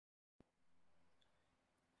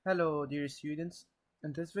Hello dear students,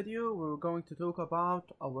 in this video we're going to talk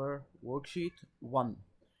about our worksheet 1.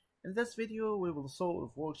 In this video we will solve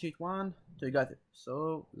worksheet 1 together,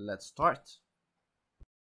 so let's start.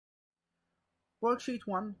 Worksheet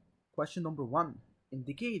 1, question number 1.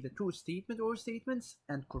 Indicate the true statement or statements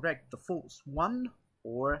and correct the false one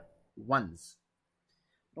or ones.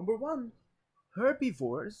 Number 1.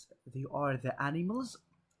 Herbivores, they are the animals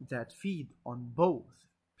that feed on both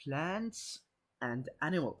plants and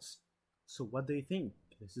animals. So what do you think?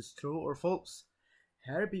 This is true or false?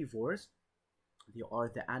 Herbivores, they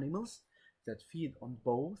are the animals that feed on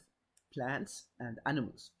both plants and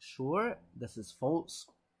animals. Sure, this is false.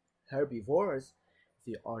 Herbivores,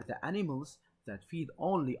 they are the animals that feed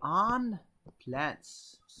only on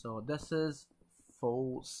plants. So this is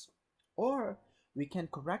false. Or we can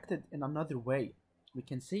correct it in another way. We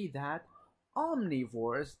can say that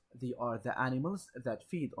omnivores, they are the animals that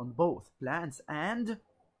feed on both plants and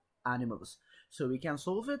animals. So we can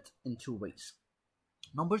solve it in two ways.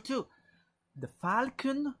 Number 2, the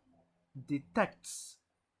falcon detects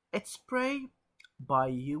its prey by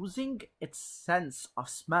using its sense of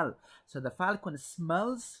smell. So the falcon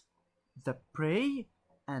smells the prey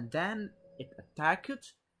and then it attacks it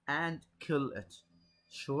and kill it.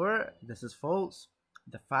 Sure, this is false.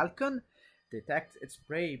 The falcon detects its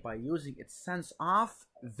prey by using its sense of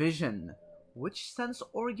vision. Which sense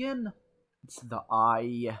organ? It's the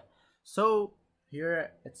eye. So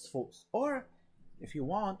here it's false. Or if you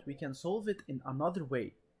want, we can solve it in another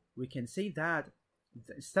way. We can say that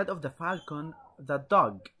instead of the falcon, the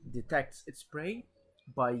dog detects its prey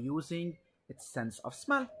by using its sense of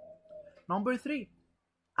smell. Number 3,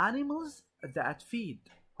 animals that feed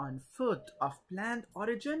on food of plant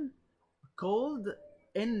origin called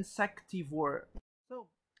insectivore. So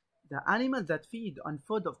the animals that feed on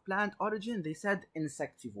food of plant origin, they said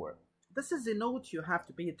insectivore. This is a note you have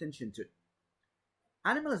to pay attention to.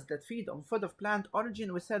 Animals that feed on food of plant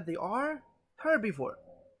origin, we said they are herbivore.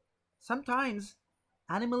 Sometimes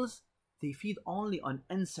animals, they feed only on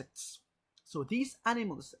insects. So these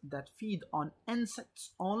animals that feed on insects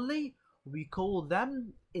only, we call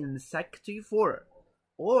them insectivore.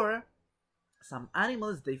 Or some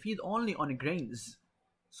animals, they feed only on grains.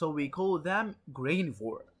 So we call them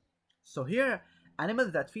grainivore. So here,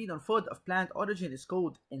 animals that feed on food of plant origin is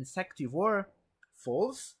called insectivore.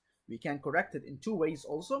 False. We can correct it in two ways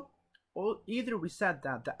also. Or either we said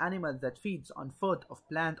that the animal that feeds on food of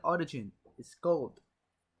plant origin is called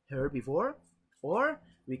herbivore, or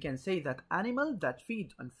we can say that animal that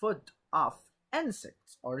feed on food of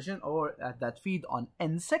insects origin or that feed on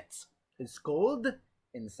insects is called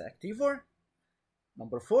insectivore.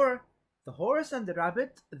 Number 4, the horse and the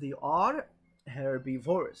rabbit, they are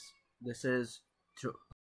herbivores. This is true.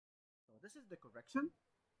 So this is the correction.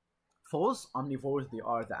 False. Omnivores, they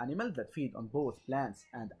are the animals that feed on both plants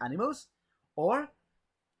and animals. Or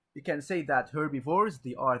you can say that herbivores,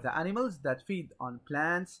 they are the animals that feed on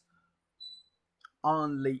plants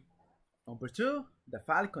only. Number 2, the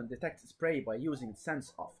falcon detects its prey by using its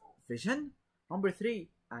sense of vision. Number 3,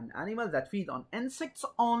 an animal that feed on insects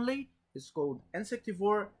only is called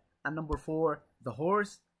insectivore. And number 4, the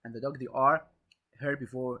horse and the dog, they are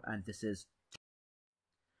herbivore, and this is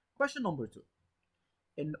question number 2.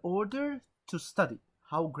 In order to study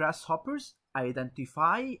how grasshoppers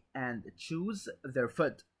identify and choose their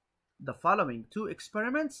food, the following 2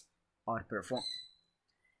 experiments are performed.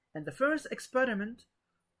 In the first experiment,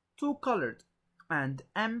 2 colored and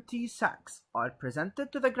empty sacks are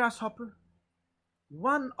presented to the grasshopper.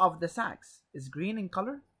 One of the sacks is green in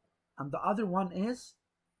color and the other one is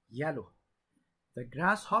yellow. The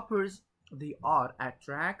grasshoppers, they are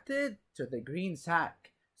attracted to the green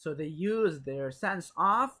sack, so they use their sense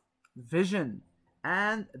of vision,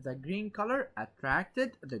 and the green color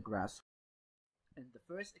attracted the grasshopper. In the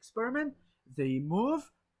first experiment, they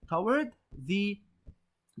move toward the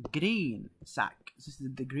green sack. This is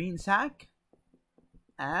the green sack,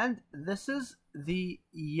 and this is the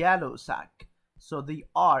yellow sack. So they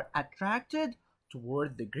are attracted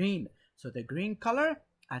toward the green. So the green color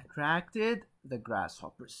attracted the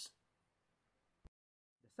grasshoppers.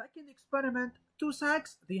 The second experiment, 2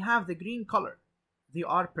 sacks, they have the green color. They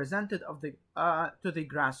are presented to the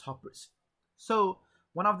grasshoppers. So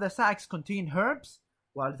one of the sacks contain herbs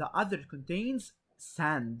while the other contains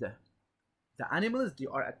sand. The animals, they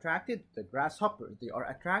are attracted, the grasshoppers, they are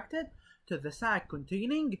attracted to the sack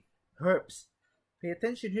containing herbs. Pay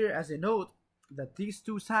attention here as a note that these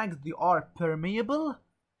 2 sacks, they are permeable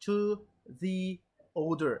to the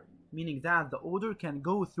odor, meaning that the odor can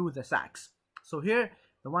go through the sacks. So here,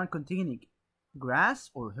 the one containing grass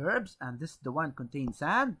or herbs, and this the one contains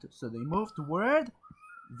sand, so they move toward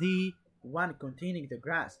the one containing the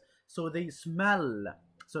grass. So they smell.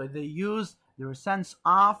 So they use their sense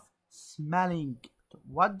of smelling.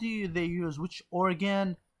 What do they use? Which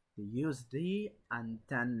organ? They use the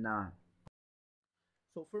antenna.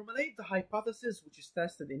 So formulate the hypothesis which is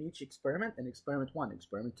tested in each experiment. In experiment 1,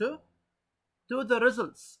 experiment 2. Do the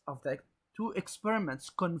results of the 2 experiments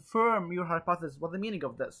confirm your hypothesis? What's the meaning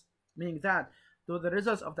of this? Meaning that, do the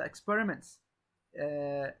results of the experiments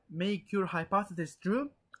make your hypothesis true,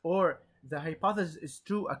 or the hypothesis is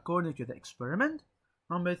true according to the experiment?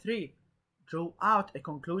 Number 3, draw out a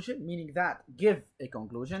conclusion, meaning that give a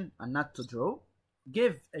conclusion and not to draw.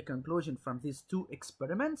 Give a conclusion from these 2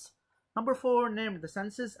 experiments. Number 4, name the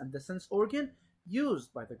senses and the sense organ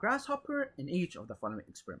used by the grasshopper in each of the following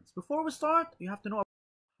experiments. Before we start, you have to know about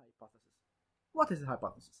hypothesis. What is a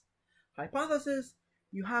hypothesis? Hypothesis,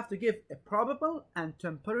 you have to give a probable and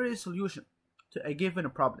temporary solution to a given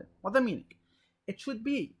problem. What the meaning? It should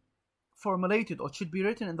be formulated or should be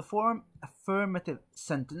written in the form affirmative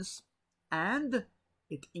sentence, and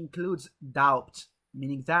it includes doubt,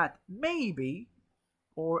 meaning that maybe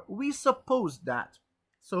or we suppose that.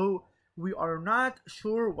 So we are not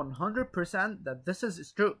sure 100% that this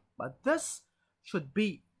is true, but this should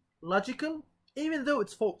be logical even though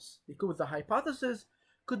it's false, because the hypothesis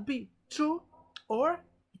could be true or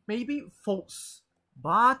it may be false,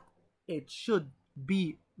 but it should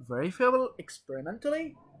be verifiable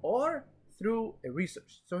experimentally or through a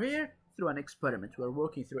research. So here, through an experiment, we're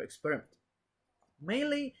working through experiment.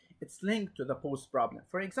 Mainly, it's linked to the post problem.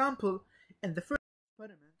 For example, in the first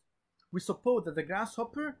experiment, we suppose that the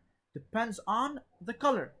grasshopper depends on the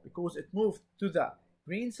color because it moved to the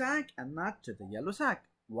green sack and not to the yellow sack.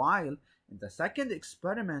 While in the second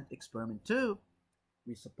experiment, experiment 2,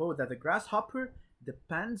 we suppose that the grasshopper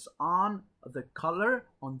depends on the color,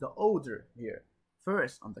 on the odor here.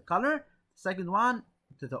 First on the color, second one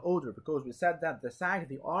to the odor, because we said that the sack,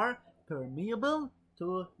 they are permeable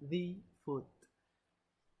to the food.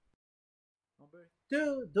 Number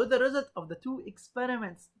 2, do the result of the 2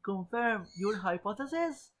 experiments confirm your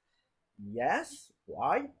hypothesis? Yes.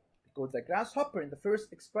 Why? Because the grasshopper in the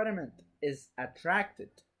first experiment is attracted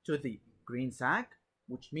to the green sack,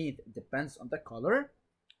 which means it depends on the color,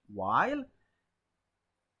 while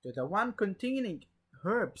to the one containing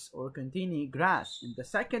herbs or containing grass in the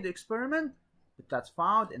second experiment, that's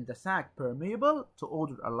found in the sack permeable to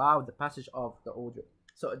odor, allow the passage of the odor.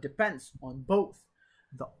 So it depends on both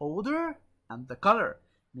the odor and the color,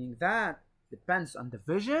 meaning that depends on the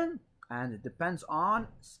vision and it depends on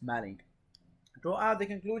smelling. Draw out the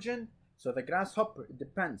conclusion. So the grasshopper, it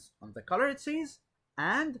depends on the color it sees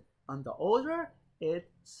and on the odor it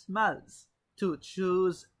smells to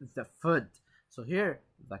choose the food. So here,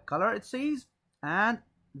 the color it sees and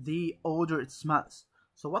the odor it smells.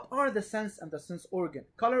 So what are the sense and the sense organ?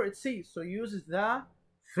 Color it sees, so uses the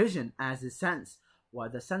vision as a sense,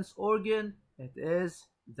 while the sense organ, it is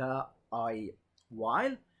the eye.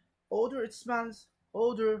 While odor it smells,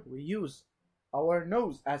 odor we use our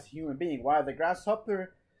nose as human being, while the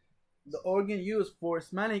grasshopper, the organ used for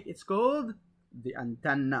smelling, it's called the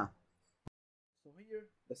antenna. So here,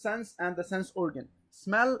 the sense and the sense organ.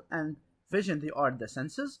 Smell and vision, they are the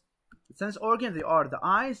senses. The sense organ, they are the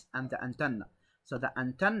eyes and the antenna. So the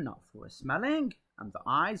antenna for smelling and the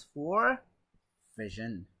eyes for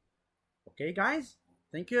vision. Okay guys,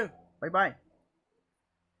 thank you. Bye bye.